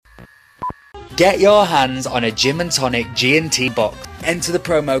Get your hands on a Gym and Tonic G&T box. Enter the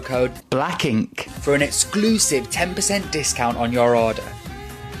promo code BLACKINK for an exclusive 10% discount on your order.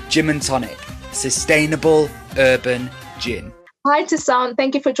 Gym and Tonic, sustainable urban gin. Hi Tassan,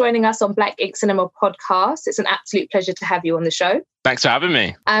 thank you for joining us on Black Ink Cinema podcast. It's an absolute pleasure to have you on the show. Thanks for having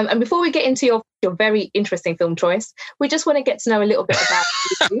me. And before we get into your very interesting film choice, we just want to get to know a little bit about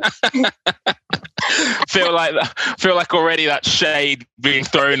you. feel like already that shade being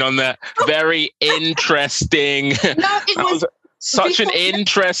thrown on the very interesting. No, it was such an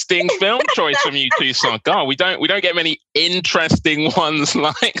interesting film choice from you two, son. God, we don't get many interesting ones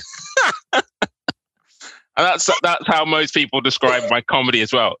like. And that's how most people describe my comedy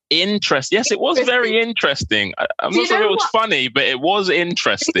as well. Yes, it was very interesting. I'm not sure if it was funny, but it was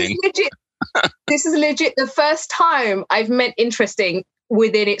interesting. This is legit the first time I've meant interesting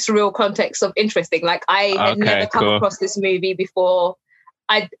within its real context of interesting. Like I had never come across this movie before.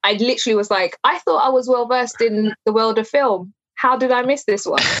 I literally was like, I thought I was well versed in the world of film. How did I miss this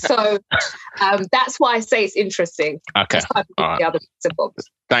one? So that's why I say it's interesting. Okay. All right.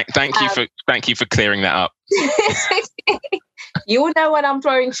 Thank you for clearing that up. You will know when I'm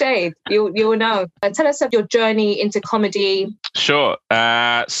throwing shade. You will know. Tell us of your journey into comedy. Sure.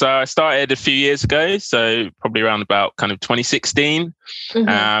 So I started a few years ago, so probably around about kind of 2016,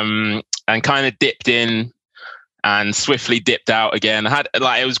 and kind of dipped in and swiftly dipped out again.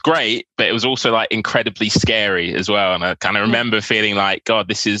 It was great, but it was also like incredibly scary as well. And I kind of remember feeling like, God,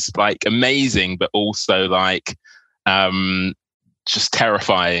 this is like amazing, but also like just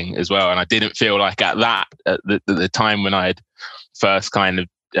terrifying as well. And I didn't feel like at the time when I had first kind of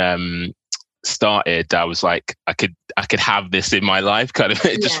started, I was like, I could have this in my life. Kind of,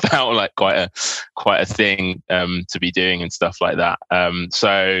 it just felt like quite a thing to be doing and stuff like that. So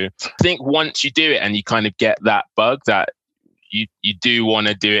I think once you do it and you kind of get that bug that you do want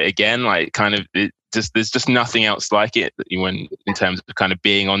to do it again, like kind of there's just nothing else like it when in terms of kind of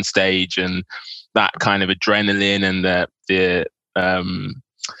being on stage and that kind of adrenaline and the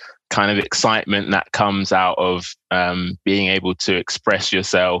kind of excitement that comes out of being able to express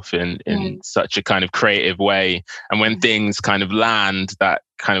yourself in such a kind of creative way. And when things kind of land that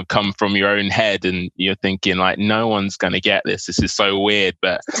kind of come from your own head and you're thinking like, no one's going to get this. This is so weird.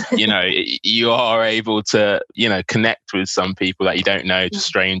 But, you are able to, connect with some people that you don't know, just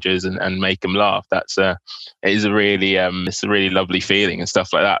strangers, and make them laugh. It's a really lovely feeling and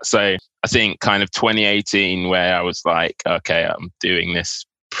stuff like that. So I think kind of 2018 where I was like, okay, I'm doing this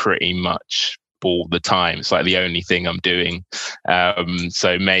pretty much all the time. It's like the only thing I'm doing.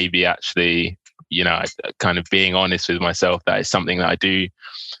 So maybe actually, kind of being honest with myself, that is something that I do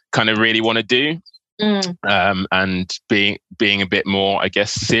kind of really want to do. And being a bit more, I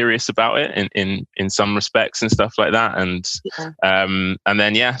guess, serious about it in some respects and stuff like that. And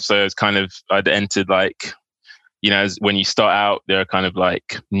then so it's kind of I'd entered like, when you start out, there are kind of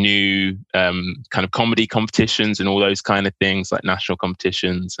like new kind of comedy competitions and all those kind of things, like national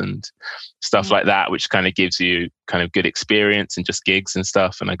competitions and stuff like that, which kind of gives you kind of good experience and just gigs and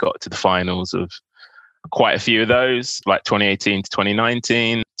stuff. And I got to the finals of quite a few of those, like 2018 to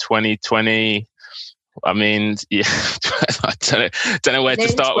 2019, 2020. I mean, I don't know where to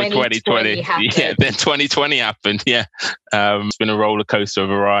start with 2020. Yeah, then 2020 happened. Yeah, it's been a roller coaster of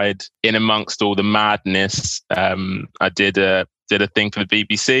a ride. In amongst all the madness, I did a thing for the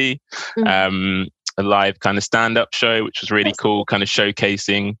BBC, a live kind of stand-up show, which was really cool, kind of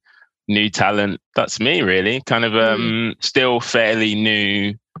showcasing new talent. That's me, really. Kind of still fairly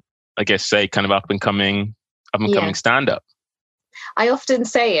new, I guess, say kind of up and coming stand-up. I often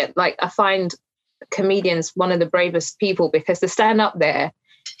say it, like I find comedians one of the bravest people, because to stand up there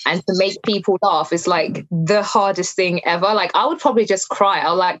and to make people laugh is like the hardest thing ever. Like I would probably just cry.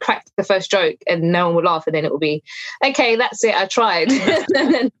 I'll like crack the first joke and no one will laugh, and then it will be okay, that's it, I tried.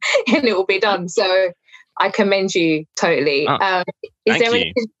 and it will be done. So I commend you totally. Is there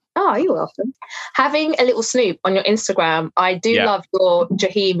anything? Oh, you're welcome. Having a little snoop on your Instagram, I do love your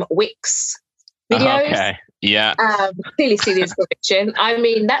Jaheim Wicks videos. Okay. Yeah. Clearly see the inspiration. I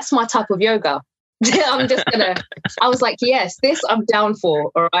mean, that's my type of yoga. I was like, yes, this I'm down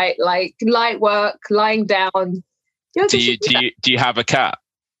for. All right. Like light work, lying down. Do you have a cat?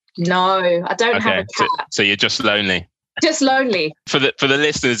 No, I don't have a cat. So you're just lonely. Just lonely. For the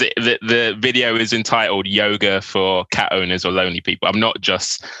listeners, the video is entitled "Yoga for Cat Owners or Lonely People." I'm not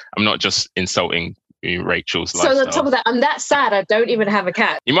just insulting Rachel's lifestyle. So on top of that, I'm that sad I don't even have a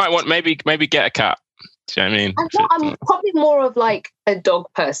cat. You might want maybe get a cat. Do you know what I mean? I'm probably more of like a dog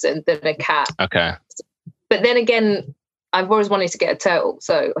person than a cat. Okay. But then again, I've always wanted to get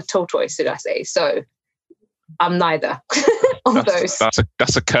a tortoise, should I say? So I'm neither. of those.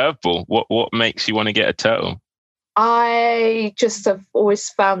 That's a curveball. What makes you want to get a turtle? I just have always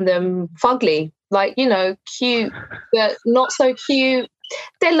found them fugly, like, cute, but not so cute.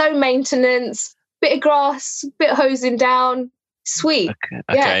 They're low maintenance, bit of grass, bit of hosing down, sweet.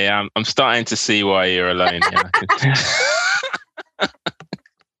 Okay, yeah. I'm starting to see why you're alone here.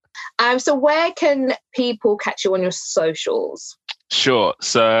 So where can people catch you on your socials? Sure.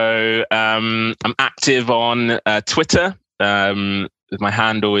 So I'm active on Twitter. My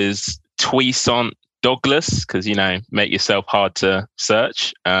handle is Tweesont Douglas, because make yourself hard to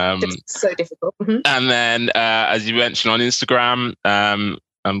search. So difficult. Mm-hmm. And then, as you mentioned, on Instagram, I'm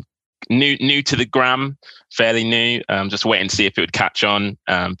new to the gram, fairly new. I'm just waiting to see if it would catch on.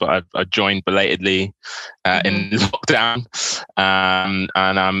 But I joined belatedly in lockdown, and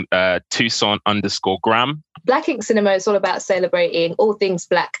I'm Tucson_gram. Black Ink Cinema is all about celebrating all things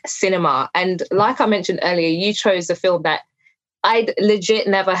Black cinema. And like I mentioned earlier, you chose a film that I'd legit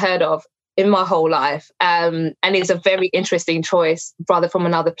never heard of in my whole life. And it's a very interesting choice, Brother from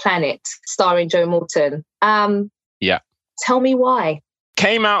Another Planet, starring Joe Morton. Yeah. Tell me why.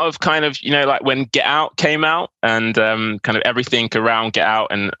 Came out of kind of, like when Get Out came out, and kind of everything around Get Out.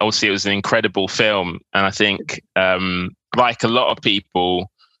 And obviously it was an incredible film. And I think, like a lot of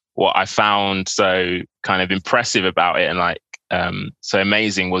people, what I found so kind of impressive about it and like so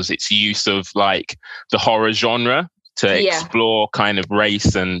amazing was its use of like the horror genre to explore kind of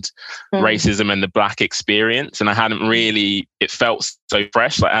race and racism and the Black experience. And I hadn't really, it felt so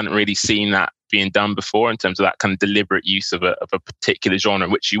fresh. Like I hadn't really seen that being done before in terms of that kind of deliberate use of a particular genre,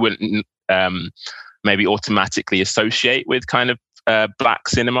 which you wouldn't maybe automatically associate with kind of Black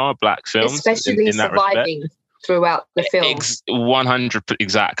cinema, Black films. Especially in that surviving respect. Throughout the film. 100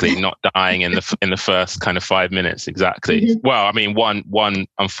 exactly, not dying in the first kind of 5 minutes. Exactly. Mm-hmm. Well, I mean, one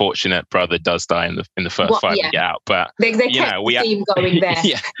unfortunate brother does die in the first 5 minutes out, but they kept the theme going there.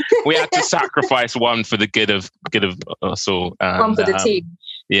 Yeah, we had to sacrifice one for the good of us all. One for the team.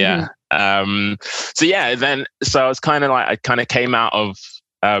 Yeah. Mm-hmm. So I was kind of like, I kind of came out of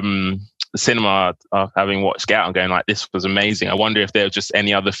the cinema having watched Get Out and going like, this was amazing. I wonder if there were just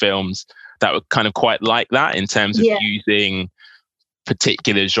any other films that were kind of quite like that in terms of using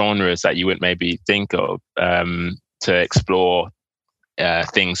particular genres that you wouldn't maybe think of to explore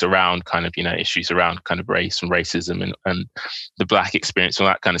things around kind of, issues around kind of race and racism and the Black experience and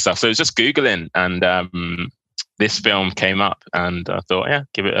all that kind of stuff. So it was just Googling, and this film came up, and I thought,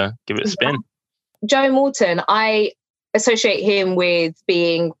 give it a spin. Joe Morton, I associate him with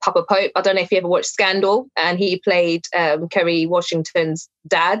being Papa Pope. I don't know if you ever watched Scandal, and he played Kerry Washington's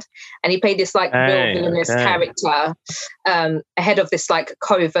dad, and he played this like real villainous character ahead of this like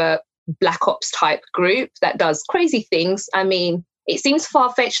covert Black Ops type group that does crazy things. I mean, it seems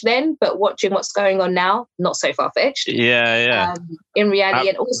far-fetched then, but watching what's going on now, not so far-fetched. In reality.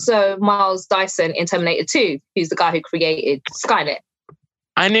 And also Miles Dyson in Terminator 2, who's the guy who created Skynet.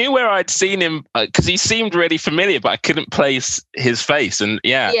 I knew where I'd seen him because he seemed really familiar, but I couldn't place his face. And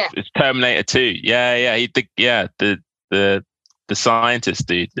it's Terminator 2. He the scientist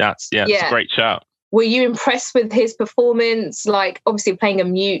dude. It's a great shout. Were you impressed with his performance? Like, obviously playing a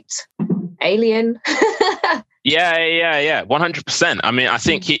mute alien. 100%. I mean, I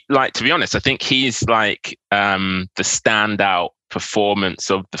think to be honest, I think he's like the standout performance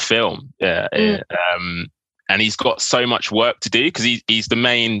of the film. And he's got so much work to do because he's the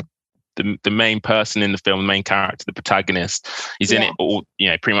main person in the film, the main character, the protagonist. He's in it all,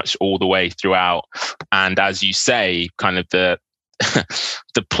 pretty much all the way throughout. And as you say, kind of the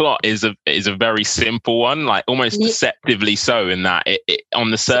plot is a very simple one, like almost deceptively so, in that it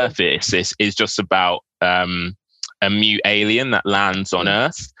on the surface is just about a mute alien that lands on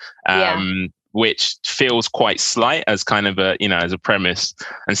Earth, which feels quite slight as kind of as a premise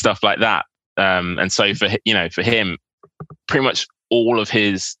and stuff like that. And so for him, pretty much all of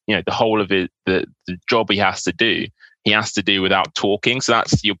his, the whole of it, the job he has to do without talking. So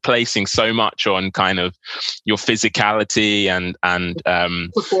you're placing so much on kind of your physicality and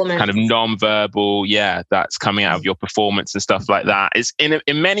kind of non-verbal, that's coming out of your performance and stuff like that. It's in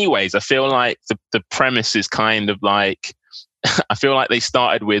many ways, I feel like the premise is kind of like, I feel like they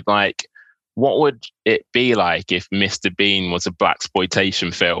started with like, what would it be like if Mr. Bean was a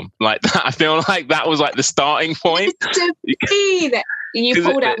blaxploitation film like that? I feel like that was like the starting point. Mr. Bean, you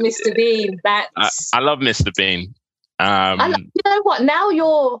pulled out Mr. Bean. I love Mr. Bean. You know what? Now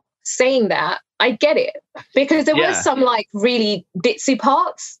you're saying that, I get it, because there was some like really ditzy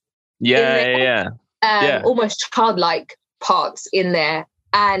parts. Almost childlike parts in there,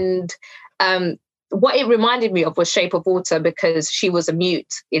 and what it reminded me of was Shape of Water, because she was a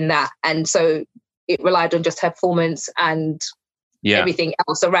mute in that, and so it relied on just her performance and everything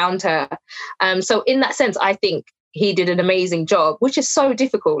else around her. So in that sense, I think he did an amazing job, which is so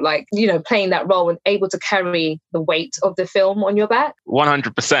difficult, like, you know, playing that role and able to carry the weight of the film on your back.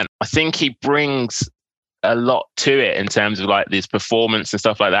 100%. I think he brings a lot to it in terms of like this performance and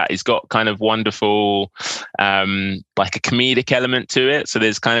stuff like that. He's got kind of wonderful, like a comedic element to it. So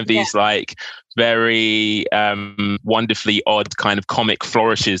there's kind of these like very wonderfully odd kind of comic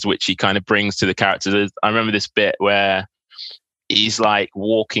flourishes, which he kind of brings to the characters. I remember this bit where he's like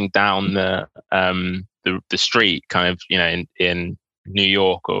walking down the street, kind of, you know, in New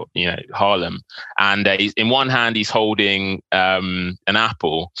York or, you know, Harlem, and he's, in one hand he's holding an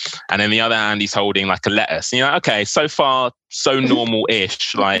apple, and in the other hand he's holding like a lettuce. And you're like, okay, so far so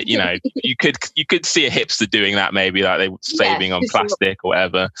normal-ish. Like, you know, you could see a hipster doing that, maybe, like they were saving on plastic or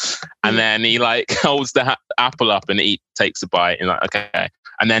whatever. And then he like holds the apple up and takes a bite, and like, okay,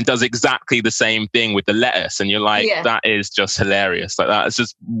 and then does exactly the same thing with the lettuce, and you're like, that is just hilarious. Like, that's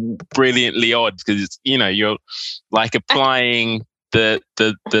just brilliantly odd, because, you know, you're like applying the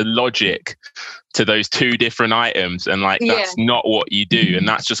logic to those two different items, and like that's not what you do, and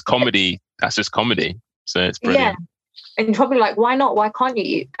that's just comedy. That's just comedy. So it's brilliant. Yeah. And you're probably like, why not? Why can't you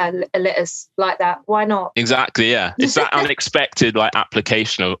eat a lettuce like that? Why not? Exactly, yeah. It's that unexpected like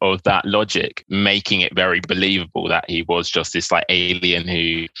application of that logic, making it very believable that he was just this like alien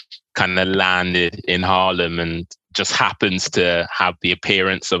who kind of landed in Harlem and just happens to have the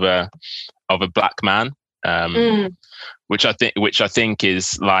appearance of a black man. Which I think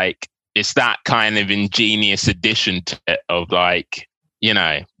is like, it's that kind of ingenious addition to it of like, you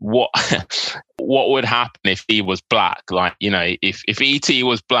know, what would happen if he was black? Like, you know, if E.T.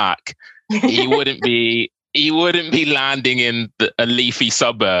 was black, he wouldn't be landing in a leafy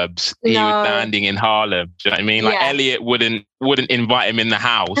suburbs. He would landing in Harlem. Do you know what I mean? Like Elliot wouldn't invite him in the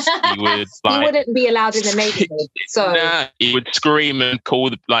house. He would like, he wouldn't be allowed in the neighborhood. So he would scream and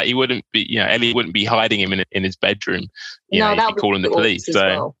call he wouldn't be, you know, Elliot wouldn't be hiding him in his bedroom. You know, he'd be calling the police. So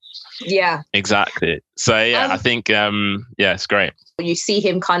well. Yeah, exactly. So I think it's great. You see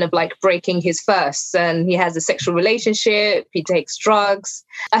him kind of like breaking his firsts, and he has a sexual relationship, he takes drugs.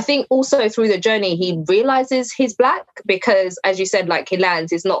 I think also through the journey he realizes he's black, because as you said, like, he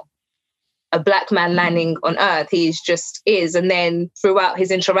lands, he's not a black man landing on Earth, he's just is. And then throughout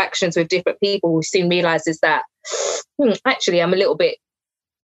his interactions with different people, he soon realizes that actually I'm a little bit,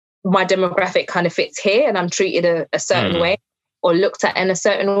 my demographic kind of fits here, and I'm treated a certain way, or looked at in a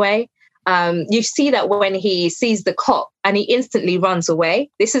certain way. You see that when he sees the cop and he instantly runs away.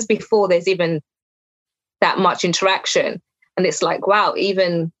 This is before there's even that much interaction. And it's like, wow,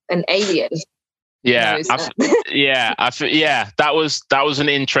 even an alien. Yeah, that was an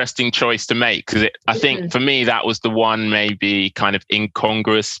interesting choice to make, because I think for me that was the one maybe kind of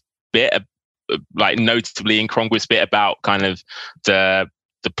incongruous bit, like notably incongruous bit about kind of the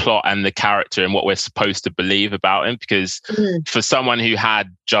plot and the character and what we're supposed to believe about him. Because for someone who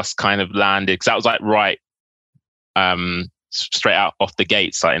had just kind of landed, because that was like right straight out off the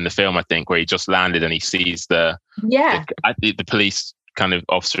gates, like in the film, I think, where he just landed and he sees the police kind of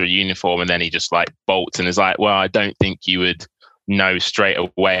officer uniform, and then he just like bolts and is like, well, I don't think you would know straight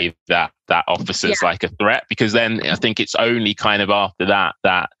away that officer's like a threat, because then I think it's only kind of after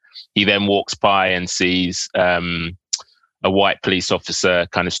that he then walks by and sees a white police officer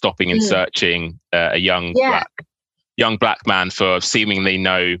kind of stopping and searching a young black man for seemingly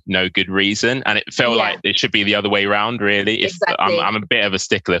no good reason. And it felt like it should be the other way around, really. Exactly. I'm a bit of a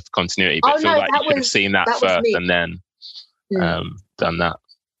stickler for continuity, but I feel like you should have seen that first and then done that.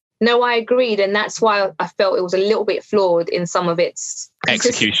 No, I agreed. And that's why I felt it was a little bit flawed in some of its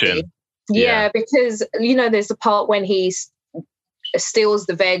execution. Yeah, because, you know, there's the part when he steals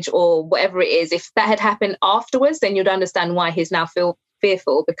the veg or whatever it is. If that had happened afterwards, then you'd understand why he's now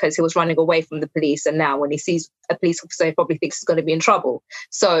fearful, because he was running away from the police, and now when he sees a police officer, he probably thinks he's going to be in trouble.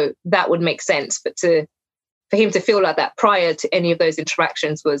 So that would make sense. But for him to feel like that prior to any of those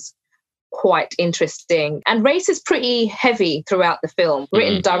interactions was quite interesting. And race is pretty heavy throughout the film,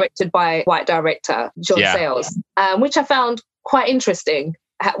 written, directed by a white director, John Sayles, which I found quite interesting.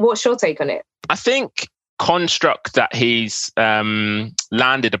 What's your take on it? I think construct that he's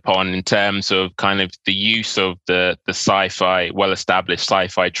landed upon in terms of kind of the use of the sci-fi, well-established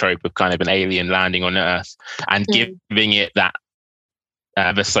sci-fi trope of kind of an alien landing on Earth and giving it that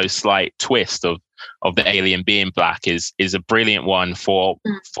ever so slight twist of the alien being black is a brilliant one for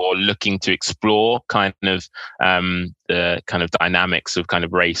looking to explore kind of the kind of dynamics of kind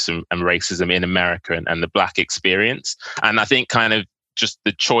of race and racism in America and the black experience. And I think kind of just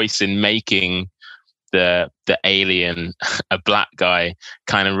the choice in making the alien, a black guy,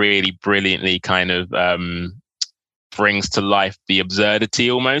 kind of really brilliantly kind of brings to life the absurdity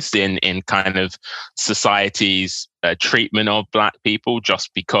almost in kind of society's treatment of black people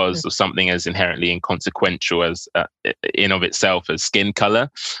just because of something as inherently inconsequential as in of itself as skin color,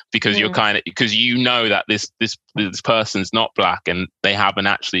 because you're kind of, because you know that this person's not black and they haven't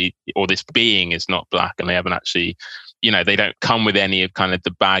actually, or this being is not black and they haven't actually, you know, they don't come with any of kind of the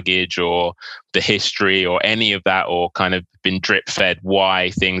baggage or the history or any of that, or kind of been drip fed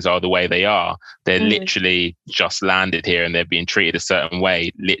why things are the way they are. They're literally just landed here and they're being treated a certain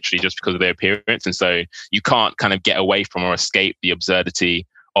way, literally just because of their appearance. And so you can't kind of get away from or escape the absurdity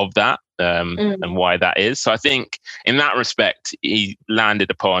of that and why that is. So I think in that respect, he landed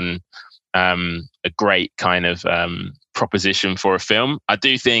upon a great kind of proposition for a film. I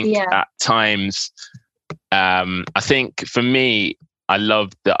do think at times, I think for me, I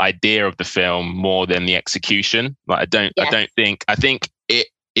love the idea of the film more than the execution. Like I think it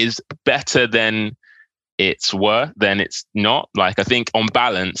is better than it's worth than it's not. Like I think on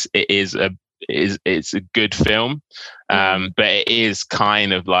balance, it's a good film, but it is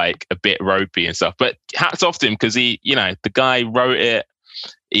kind of like a bit ropey and stuff. But hats off to him, because he, you know, the guy wrote it,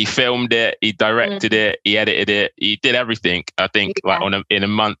 he filmed it, he directed it, he edited it, he did everything. I think like in a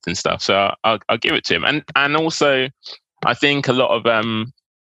month and stuff. So I'll give it to him. And also, I think a lot of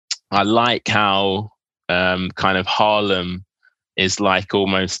I like how kind of Harlem is like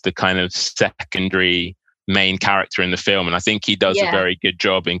almost the kind of secondary main character in the film, and I think he does a very good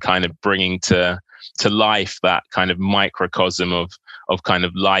job in kind of bringing to life that kind of microcosm of kind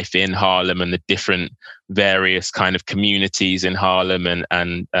of life in Harlem and the different various kind of communities in Harlem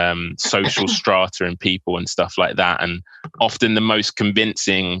and social strata and people and stuff like that. And often the most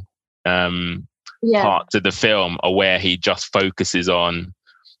convincing parts of the film are where he just focuses on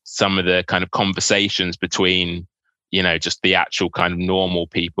some of the kind of conversations between, you know, just the actual kind of normal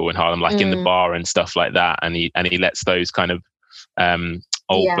people in Harlem, like in the bar and stuff like that. And he lets those kind of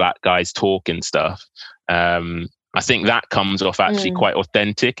old black guys talk and stuff. I think that comes off actually quite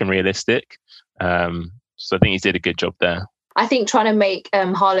authentic and realistic. So I think he did a good job there. I think trying to make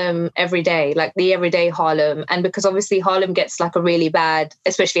Harlem everyday, like the everyday Harlem, and because obviously Harlem gets like a really bad,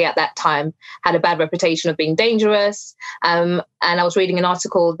 especially at that time, had a bad reputation of being dangerous. And I was reading an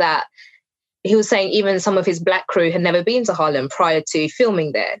article that he was saying even some of his black crew had never been to Harlem prior to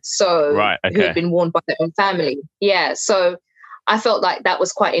filming there. So who had been warned by their own family. Yeah. So I felt like that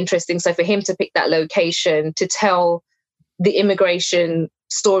was quite interesting. So for him to pick that location to tell the immigration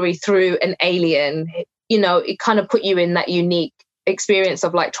story through an alien, you know, it kind of put you in that unique experience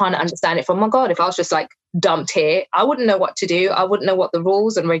of like trying to understand it from, oh my God, if I was just like dumped here, I wouldn't know what to do. I wouldn't know what the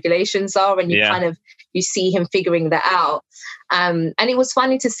rules and regulations are. And you kind of, you see him figuring that out. And it was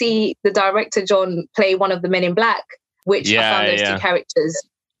funny to see the director, John, play one of the Men in Black, which I found those two characters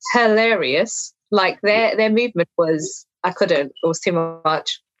hilarious. Like their movement was, it was too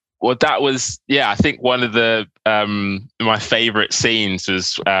much. Well, that was, I think one of the my favorite scenes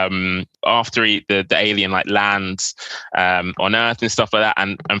was after the alien like lands on Earth and stuff like that,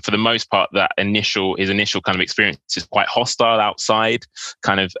 and for the most part, his initial kind of experience is quite hostile outside,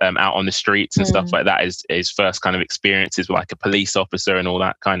 kind of out on the streets and stuff like that. Is his first kind of experiences with like a police officer and all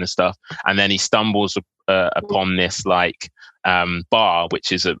that kind of stuff, and then he stumbles upon this like bar,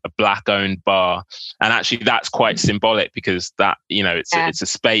 which is a black owned bar, and actually that's quite symbolic because that, you know, it's a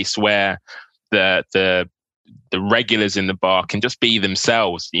space where the regulars in the bar can just be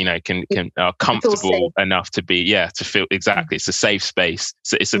themselves, you know, are comfortable enough to be to feel exactly. It's a safe space.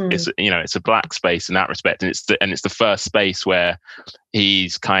 So it's a black space in that respect, and it's the first space where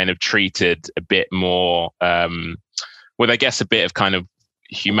he's kind of treated a bit more with, I guess, a bit of kind of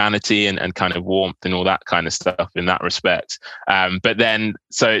humanity and kind of warmth and all that kind of stuff in that respect. But then,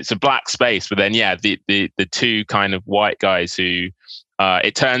 so it's a black space, but then the two kind of white guys who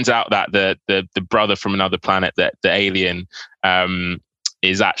it turns out that the brother from another planet, that the alien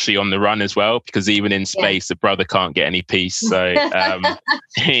is actually on the run as well, because even in space the brother can't get any peace. So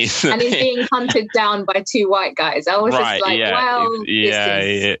he's being hunted down by two white guys. I was just like,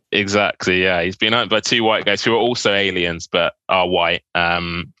 exactly. Yeah, he's been hunted by two white guys who are also aliens but are white.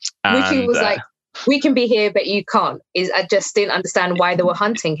 Which he was like, we can be here but you can't. I just didn't understand why they were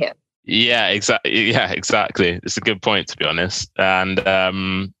hunting him. Yeah, exactly. It's a good point, to be honest.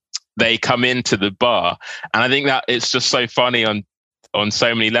 And they come into the bar, and I think that it's just so funny on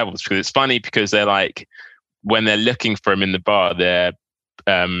so many levels, because it's funny because they're like, when they're looking for him in the bar, they're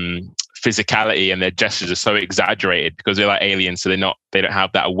physicality and their gestures are so exaggerated because they're like aliens, so they don't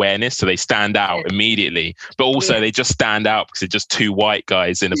have that awareness, so they stand out immediately. But also they just stand out because they're just two white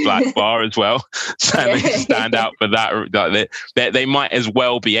guys in a black bar as well. So they stand out for that. Like they might as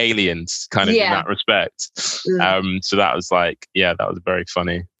well be aliens, kind of in that respect. So that was like, that was very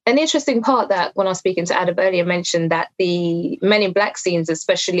funny. An interesting part that when I was speaking to Adam earlier mentioned that the Men in Black scenes,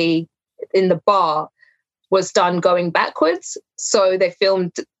 especially in the bar, was done going backwards. So they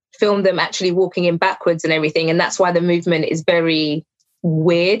filmed them actually walking in backwards and everything. And that's why the movement is very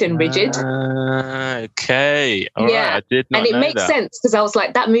weird and rigid. Okay. All right. I did not know that. And it makes sense because I was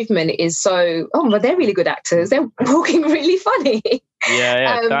like, that movement is so, but they're really good actors. They're walking really funny.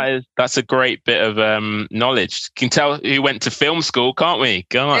 That's a great bit of knowledge. Can tell who went to film school, can't we?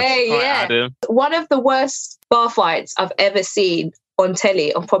 Go on. Adam. One of the worst bar fights I've ever seen on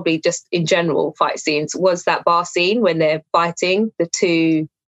telly, or probably just in general fight scenes, was that bar scene when they're fighting the two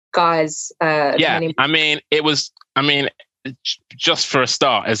guys. Just for a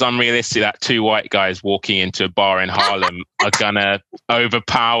start, as unrealistic that two white guys walking into a bar in Harlem are gonna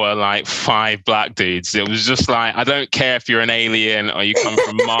overpower like 5 black dudes. It was just like, I don't care if you're an alien or you come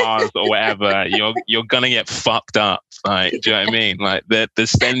from Mars or whatever, you're gonna get fucked up. Like, do you know what I mean? Like they're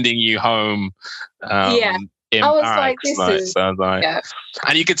sending you home. I was like,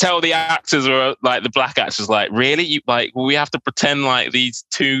 and you could tell the actors were like, the black actors, like, really, we have to pretend like these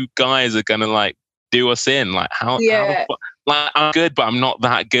two guys are gonna like do us in, like how like I'm good but I'm not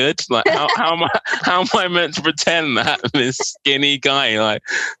that good, like how am I meant to pretend that this skinny guy like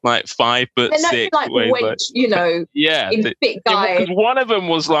 5'6", fit guy. Because one of them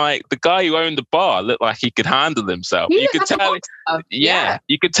was like, the guy who owned the bar looked like he could handle himself. You could tell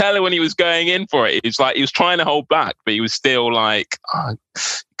you could tell when he was going in for it. It was like he was trying to hold back, but he was still like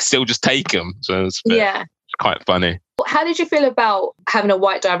still just take him. So it's quite funny. How did you feel about having a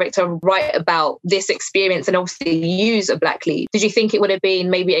white director write about this experience and obviously use a black lead? Did you think it would have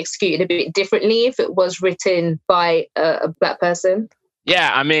been maybe executed a bit differently if it was written by a black person? Yeah,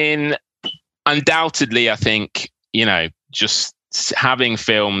 I mean, undoubtedly, I think, just having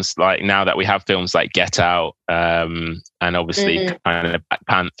films like, now that we have films like Get Out, and obviously kind of Black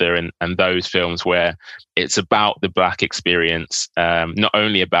Panther and those films where it's about the black experience, not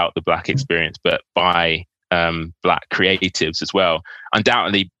only about the black experience, but by black creatives as well,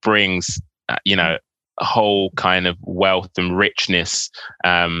 undoubtedly brings a whole kind of wealth and richness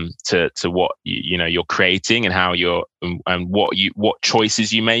to what you're creating and how you're and what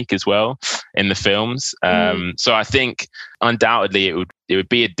choices you make as well in the films. So I think undoubtedly it would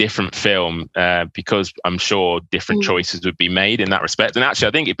be a different film because I'm sure different choices would be made in that respect. And actually,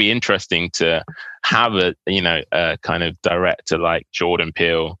 I think it'd be interesting to have a kind of director like Jordan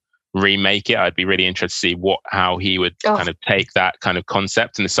Peele remake it. I'd be really interested to see how he would kind of take that kind of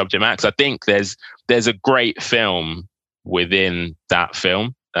concept and the subject matter, because I think there's a great film within that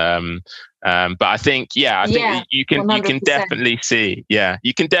film. But I think think you can 100%. You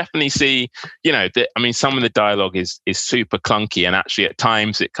can definitely see some of the dialogue is super clunky, and actually at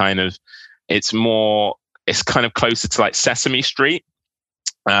times it's kind of closer to like Sesame Street.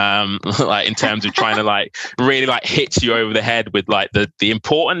 Like in terms of trying to like really like hit you over the head with like the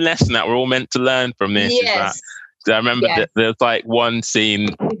important lesson that we're all meant to learn from this. Yes. Is that I remember that there's like one scene.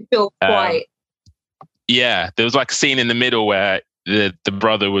 There was like a scene in the middle where the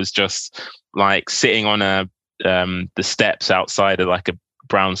brother was just like sitting on the steps outside of like a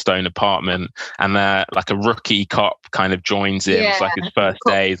brownstone apartment, and like a rookie cop kind of joins him. It's like his first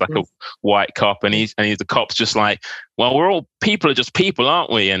day. He's like a white cop, and he's the cop's just like, well, we're all people are just people,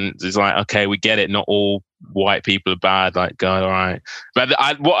 aren't we? And he's like, okay, we get it. Not all white people are bad. Like, God, all right. But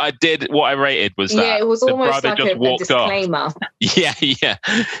what I rated was that it was the almost brother like just a walked disclaimer. off. Yeah.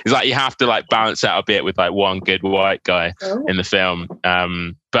 It's like you have to like balance out a bit with like one good white guy in the film.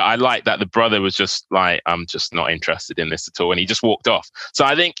 But I like that the brother was just like, I'm just not interested in this at all, and he just walked off. So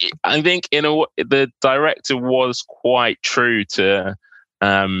I think the director was quite true to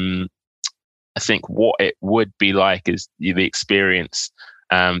I think what it would be like is the experience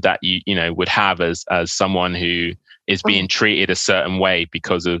that you would have as someone who is being treated a certain way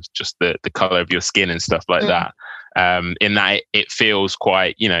because of just the color of your skin and stuff like that. In that it feels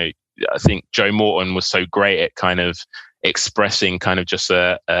quite, I think Joe Morton was so great at kind of expressing kind of just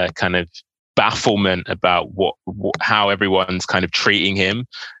a kind of bafflement about how everyone's kind of treating him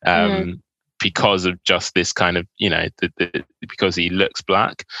because of just this kind of, because he looks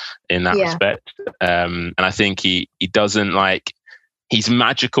black in that respect. And I think he doesn't like, he's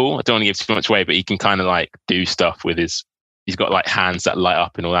magical. I don't want to give too much away, but he can kind of like do stuff with he's got like hands that light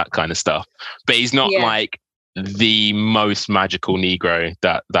up and all that kind of stuff. But he's not like the most magical Negro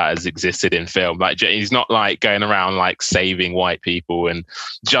that has existed in film. Like, he's not like going around like saving white people and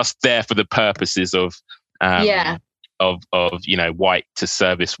just there for the purposes of white to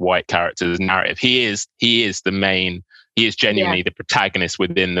service white characters narrative. He is genuinely the protagonist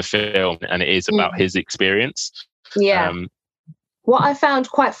within the film, and it is about his experience. What I found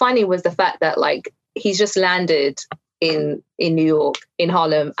quite funny was the fact that like he's just landed in New York, in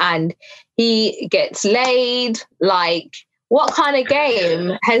Harlem, and he gets laid. Like, what kind of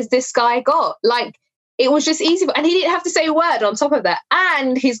game has this guy got? Like, it was just easy, and he didn't have to say a word on top of that.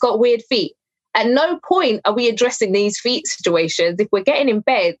 And he's got weird feet. At no point are we addressing these feet situations. If we're getting in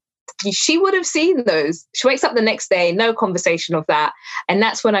bed, she would have seen those. She wakes up the next day, no conversation of that. And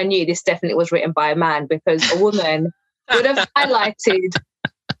that's when I knew this definitely was written by a man, because a woman would have highlighted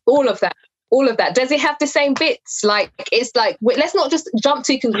all of that. All of that. Does it have the same bits? Like, it's like, let's not just jump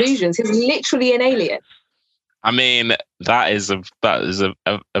to conclusions. He's literally an alien. I mean, that is a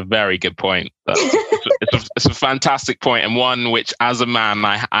very good point. It's a fantastic point, and one which, as a man,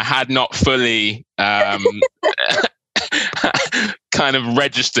 I had not fully kind of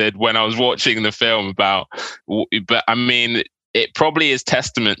registered when I was watching the film about. But I mean, it probably is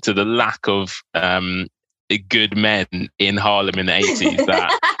testament to the lack of good men in Harlem in the 80s that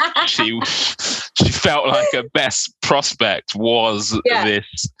she felt like her best prospect was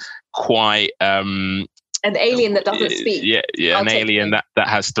this quite an alien that doesn't speak. An alien that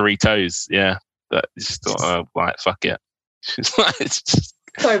has 3 toes. That just thought, right, fuck it. It's just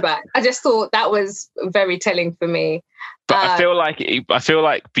throwback. I just thought that was very telling for me. But I feel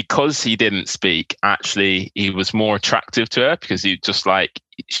like because he didn't speak, actually he was more attractive to her, because he just like,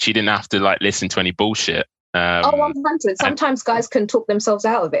 she didn't have to like listen to any bullshit. 100. Sometimes guys can talk themselves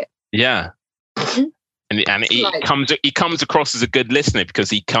out of it. Yeah. And he comes across as a good listener because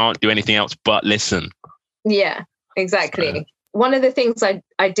he can't do anything else but listen. Yeah, exactly. One of the things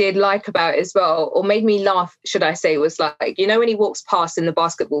I did like about it as well, or made me laugh, should I say, was like, you know, when he walks past in the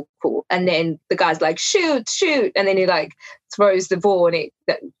basketball court and then the guy's like, shoot, and then he like throws the ball and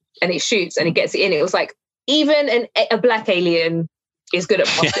it shoots and it gets it in. It was like, even a black alien is good at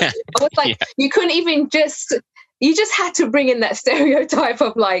basketball. I was like, you couldn't even you just had to bring in that stereotype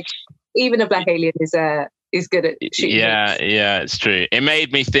of like, even a black alien is good at shooting. Yeah, it's true. It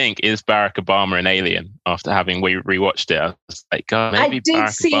made me think, is Barack Obama an alien? After having rewatched it, I was like, God, maybe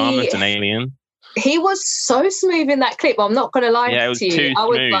Barack Obama's an alien. He was so smooth in that clip. I'm not going to lie to you. Yeah, it was too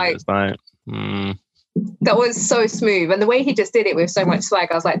smooth. I was like, That was so smooth. And the way he just did it with so much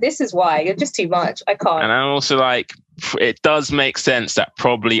swag, I was like, this is why. You're just too much. I can't. And I'm also like, it does make sense that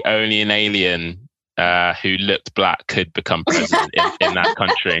probably only an alien who looked black could become president in that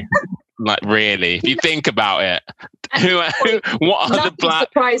country. Like, really, if you think about it, what other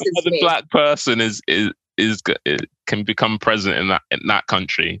black person can become president in that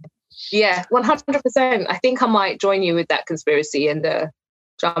country? Yeah, 100%. I think I might join you with that conspiracy and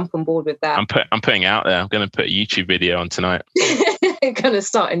jump on board with that. I'm putting it out there. I'm going to put a YouTube video on tonight. I'm going to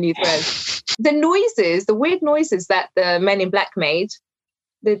start a new thread. The weird noises that the Men in Black made.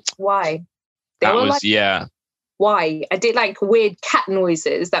 Why? Why? I did like weird cat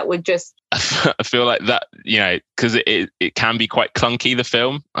noises that were just... I feel like that, you know, because it can be quite clunky, the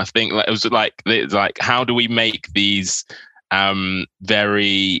film. I think like, it was like, how do we make these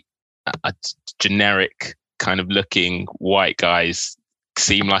very generic kind of looking white guys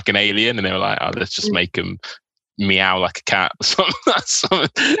seem like an alien? And they were like, oh, let's just make them meow like a cat or something. Let's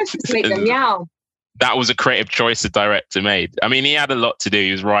just make them meow. That was a creative choice the director made. I mean, he had a lot to do.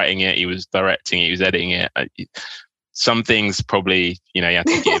 He was writing it, he was directing it, he was editing it. Some things probably, you know, you have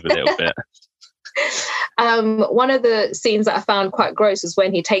to give a little bit. One of the scenes that I found quite gross is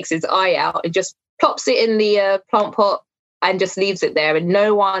when he takes his eye out and just plops it in the plant pot and just leaves it there. And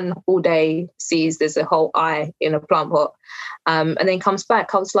no one all day sees there's a whole eye in a plant pot. And then comes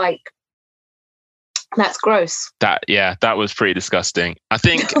back. I was like, that's gross. That was pretty disgusting. I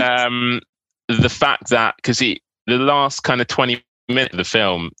think the fact that, because the last kind of 20 minutes of the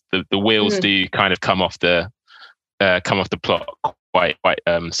film, the wheels do kind of come off the plot quite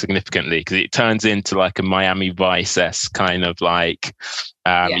significantly, because it turns into like a Miami Vice-esque kind of like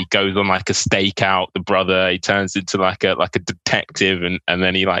he goes on like a stakeout, the brother, he turns into like a detective, and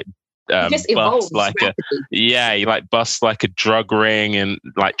then he like busts like he like busts like a drug ring and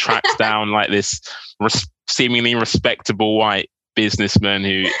like tracks down like this seemingly respectable white businessman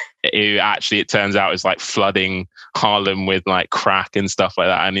who actually, it turns out, is like flooding Harlem with like crack and stuff like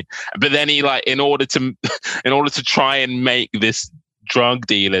that. But then he like, in order to try and make this drug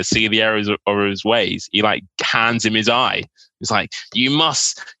dealers see the errors of his ways, he like hands him his eye. It's like, you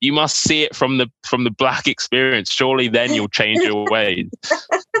must see it from the black experience. Surely then you'll change your ways.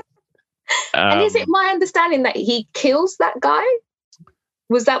 And is it my understanding that he kills that guy?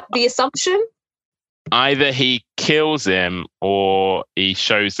 Was that the assumption? Either he kills him or he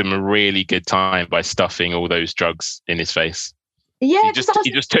shows them a really good time by stuffing all those drugs in his face. Yeah, he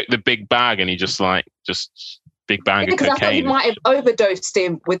just took the big bag and he just big bag of cocaine. I thought he might have overdosed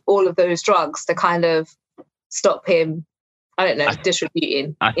him with all of those drugs to kind of stop him. I don't know,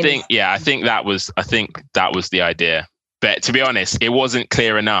 distributing. I think that was the idea. But to be honest, it wasn't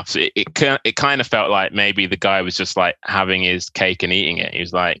clear enough. So it kind of felt like maybe the guy was just like having his cake and eating it. He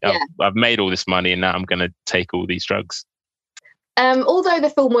was like, I've made all this money and now I'm going to take all these drugs. Although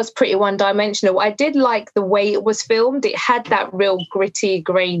the film was pretty one-dimensional, I did like the way it was filmed. It had that real gritty,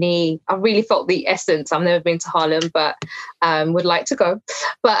 grainy. I really felt the essence. I've never been to Harlem, but would like to go.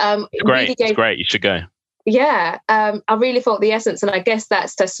 But it's great. It's great. You should go. Yeah, I really felt the essence, and I guess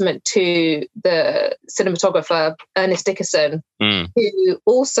that's testament to the cinematographer Ernest Dickerson, who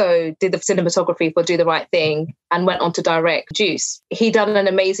also did the cinematography for Do the Right Thing and went on to direct Juice. He done an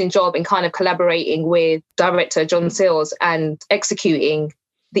amazing job in kind of collaborating with director John Sayles and executing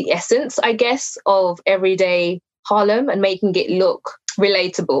the essence, I guess, of everyday Harlem and making it look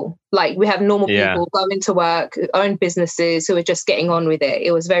relatable. Like, we have normal people going to work, own businesses, who are just getting on with it.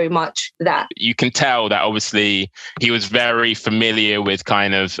 It was very much that. You can tell that obviously he was very familiar with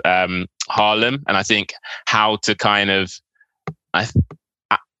kind of Harlem, and I think how to kind of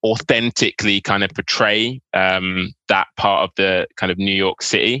authentically kind of portray that part of the kind of New York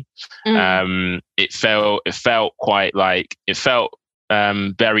City. It felt quite like, it felt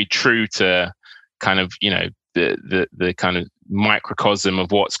very true to kind of, you know, the kind of microcosm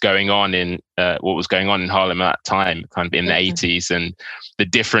of what was going on in Harlem at that time, kind of in the 80s, and the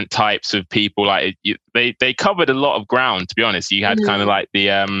different types of people. Like they covered a lot of ground, to be honest. You had kind of like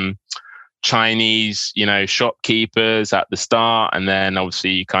the Chinese, you know, shopkeepers at the start, and then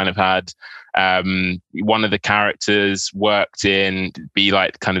obviously you kind of had one of the characters worked in be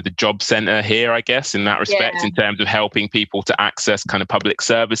like kind of the job center here, I guess, in that respect, in terms of helping people to access kind of public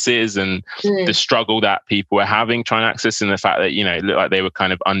services and the struggle that people were having trying to access, and the fact that, you know, it looked like they were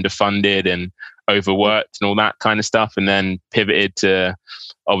kind of underfunded and overworked and all that kind of stuff, and then pivoted to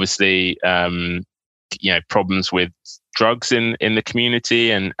obviously you know, problems with drugs in the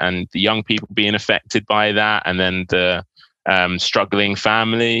community and the young people being affected by that, and then the struggling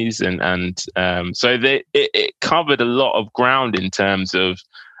families and so it covered a lot of ground in terms of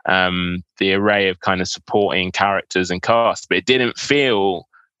the array of kind of supporting characters and cast, but it didn't feel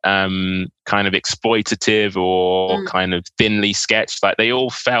kind of exploitative or kind of thinly sketched. Like it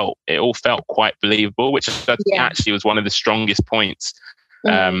all felt quite believable, which I think actually was one of the strongest points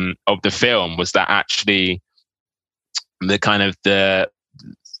of the film, was that actually the kind of the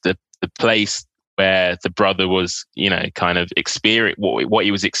place where the brother was, you know, kind of what he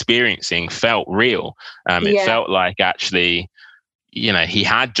was experiencing felt real. It felt like actually, you know, he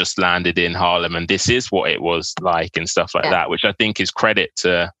had just landed in Harlem and this is what it was like and stuff like that, which I think is credit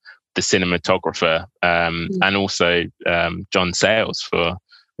to the cinematographer and also John Sayles for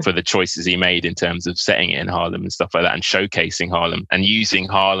the choices he made in terms of setting it in Harlem and stuff like that, and showcasing Harlem and using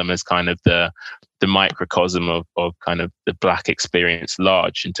Harlem as kind of the microcosm of kind of the black experience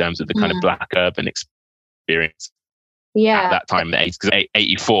large, in terms of the kind of black urban experience at that time in the 80s, because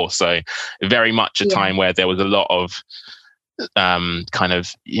 84, so very much a time where there was a lot of kind of,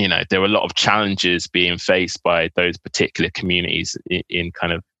 you know, there were a lot of challenges being faced by those particular communities in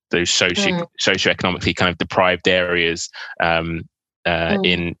kind of those socioeconomically kind of deprived areas in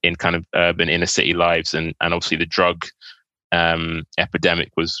kind of urban inner city lives, and obviously the drug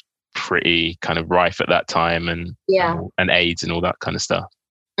epidemic was pretty kind of rife at that time, and AIDS and all that kind of stuff.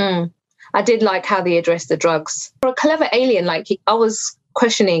 I did like how they addressed the drugs. For a clever alien, like I was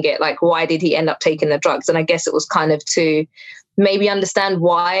questioning it, like why did he end up taking the drugs? And I guess it was kind of to maybe understand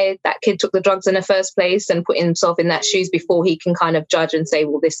why that kid took the drugs in the first place and put himself in that shoes before he can kind of judge and say,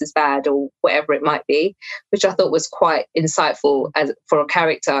 well, this is bad or whatever it might be, which I thought was quite insightful for a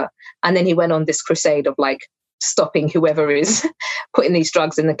character. And then he went on this crusade of like stopping whoever is putting these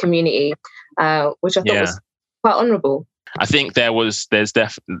drugs in the community, which I thought was quite honourable. I think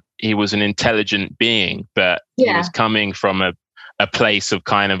he was an intelligent being, but he was coming from a place of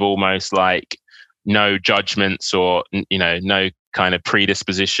kind of almost like no judgments or, you know, no kind of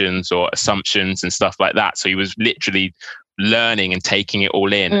predispositions or assumptions and stuff like that. So he was literally learning and taking it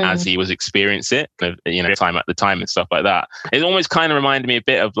all in as he was experiencing it, you know, time at the time and stuff like that. It almost kind of reminded me a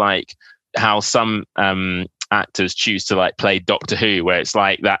bit of like how some actors choose to like play Doctor Who, where it's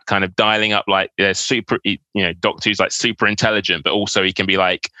like that kind of dialing up, like they're super, you know, Doctor Who's like super intelligent, but also he can be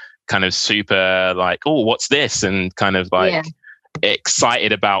like kind of super like, oh, what's this? And kind of like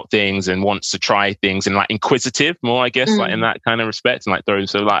excited about things and wants to try things and like inquisitive more, I guess, like in that kind of respect. And like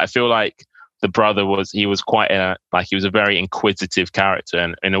those, so like I feel like the brother was quite he was a very inquisitive character,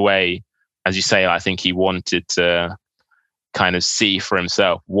 and in a way, as you say, I think he wanted to kind of see for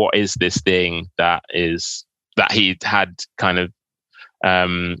himself what is this thing that he'd had kind of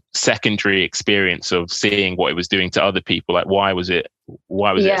secondary experience of seeing what it was doing to other people. Like why was it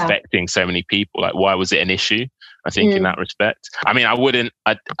affecting so many people? Like why was it an issue? I think in that respect. I mean,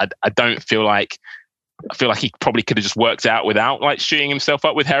 I don't feel like, I feel like he probably could have just worked out without like shooting himself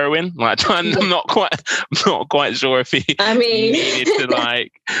up with heroin. Like I'm not quite sure if he needed to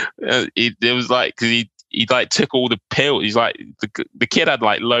like it was like, because he like took all the pills. He's like the kid had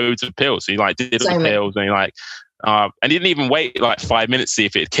like loads of pills. So he like did all the pills, and he like and he didn't even wait like 5 minutes to see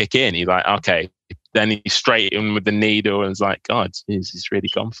if it'd kick in. He's like, okay. Then he straight in with the needle and was like, God, he's really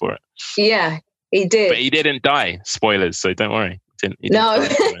gone for it. Yeah, he did. But he didn't die. Spoilers, so don't worry.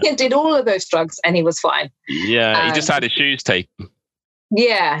 He did all of those drugs and he was fine. Yeah, he just had his shoes taken.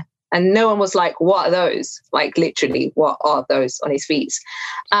 Yeah, and no one was like, what are those? Like literally, what are those on his feet?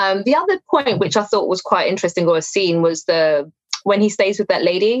 The other point, which I thought was quite interesting or a scene, was when he stays with that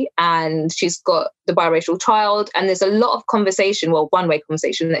lady and she's got the biracial child, and there's a lot of conversation, well, one-way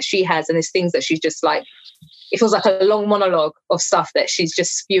conversation that she has, and there's things that she's just like, it feels like a long monologue of stuff that she's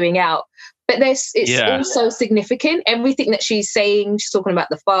just spewing out. But it's also significant. Everything that she's saying, she's talking about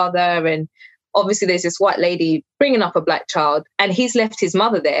the father, and obviously there's this white lady bringing up a black child, and he's left his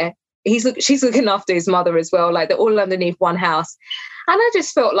mother there. She's looking after his mother as well. Like they're all underneath one house. And I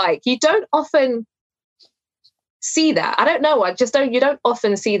just felt like you don't often see that. I don't know. You don't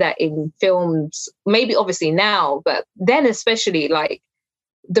often see that in films, maybe obviously now, but then especially like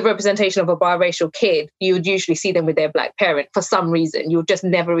the representation of a biracial kid, you would usually see them with their black parent for some reason. You'll just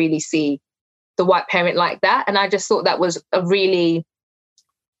never really see the white parent like that. And I just thought that was a really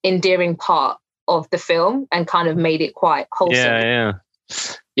endearing part of the film and kind of made it quite wholesome.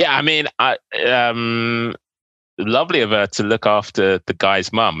 Yeah, I mean, lovely of her to look after the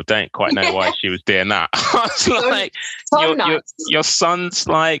guy's mum. I don't quite know why she was doing that. I was like, your son's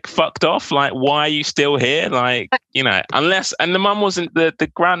like fucked off. Like, why are you still here? Like, you know, unless, and the mum wasn't,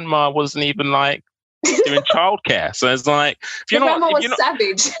 the grandma wasn't even like doing childcare. So it's like, if you're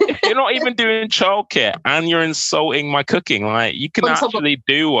not even doing childcare and you're insulting my cooking, like you can actually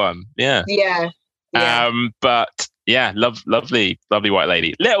do one. Yeah. But yeah, lovely white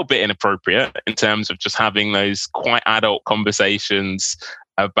lady. Little bit inappropriate in terms of just having those quite adult conversations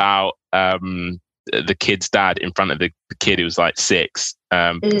about the kid's dad in front of the kid who was like 6.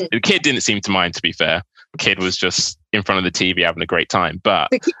 The kid didn't seem to mind, to be fair. The kid was just in front of the TV having a great time. But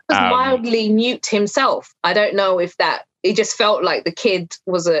the kid was mildly mute himself. I don't know if that, it just felt like the kid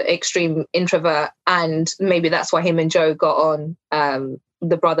was an extreme introvert, and maybe that's why him and Joe got on.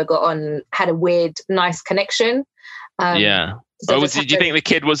 The brother got on, had a weird, nice connection. So did you think the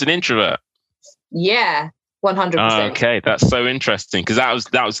kid was an introvert? Yeah, 100%. Okay, that's so interesting, because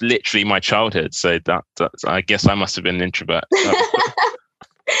that was literally my childhood. So that I guess I must have been an introvert.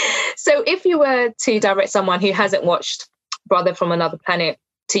 So if you were to direct someone who hasn't watched Brother from Another Planet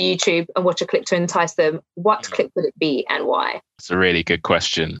to YouTube and watch a clip to entice them, what clip would it be and why? It's a really good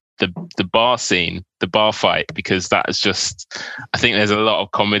question. The bar scene, the bar fight, because that is just, I think there's a lot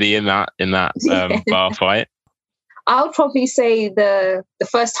of comedy in that bar fight. I would probably say the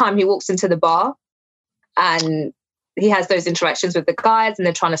first time he walks into the bar and he has those interactions with the guys and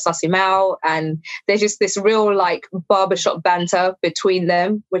they're trying to suss him out, and there's just this real like barbershop banter between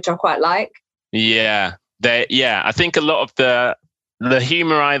them, which I quite like. Yeah. I think a lot of the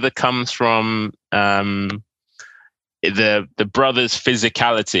humor either comes from the brother's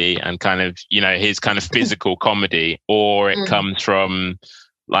physicality and kind of, you know, his kind of physical comedy, or it comes from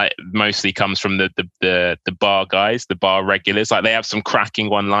mostly comes from the bar guys, the bar regulars. Like they have some cracking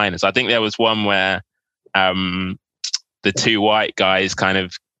one-liners. I think there was one where the 2 white guys kind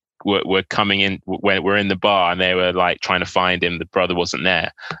of were coming in when we're in the bar, and they were like trying to find him. The brother wasn't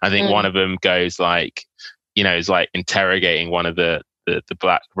there. I think one of them goes like, you know, is like interrogating one of the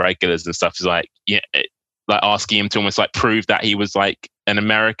black regulars and stuff. Is like, yeah, like asking him to almost like prove that he was like an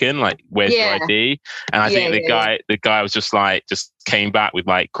American, like where's your ID? And I think the guy was just came back with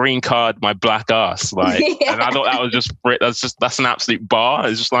like, green card, my black ass, like. And I thought that was that's an absolute bar.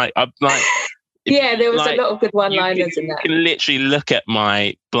 It's just like, I'm like. There was a lot of good one-liners in that. You can literally look at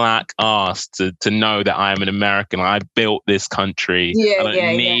my black ass to know that I'm an American. I built this country. I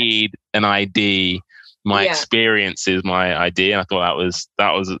don't need an ID my experience is my ID. And I thought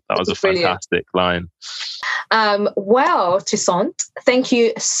that was a fantastic line. Well, Toussaint, thank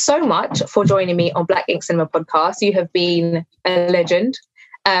you so much for joining me on Black Ink Cinema Podcast. You have been a legend,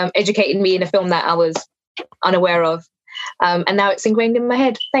 educating me in a film that I was unaware of. And now it's ingrained in my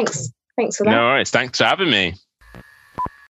head. Thanks for that. No worries. Thanks for having me.